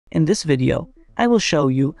In this video, I will show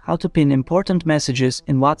you how to pin important messages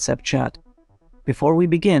in WhatsApp chat. Before we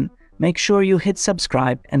begin, make sure you hit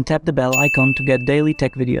subscribe and tap the bell icon to get daily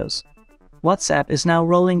tech videos. WhatsApp is now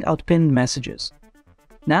rolling out pinned messages.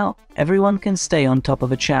 Now, everyone can stay on top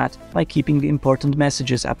of a chat by keeping the important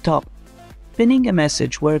messages up top. Pinning a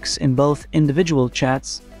message works in both individual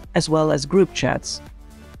chats as well as group chats.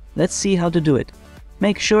 Let's see how to do it.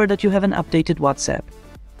 Make sure that you have an updated WhatsApp.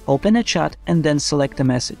 Open a chat and then select a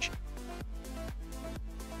message.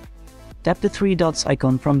 Tap the three dots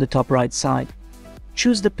icon from the top right side.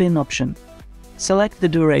 Choose the pin option. Select the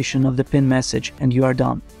duration of the pin message and you are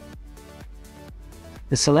done.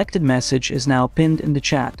 The selected message is now pinned in the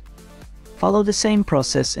chat. Follow the same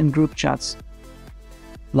process in group chats.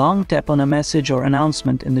 Long tap on a message or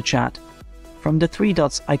announcement in the chat. From the three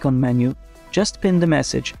dots icon menu, just pin the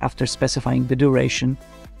message after specifying the duration.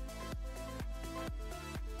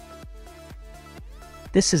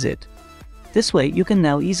 This is it. This way you can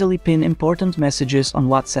now easily pin important messages on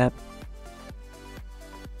WhatsApp.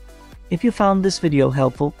 If you found this video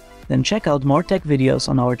helpful, then check out more tech videos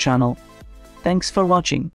on our channel. Thanks for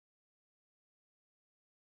watching.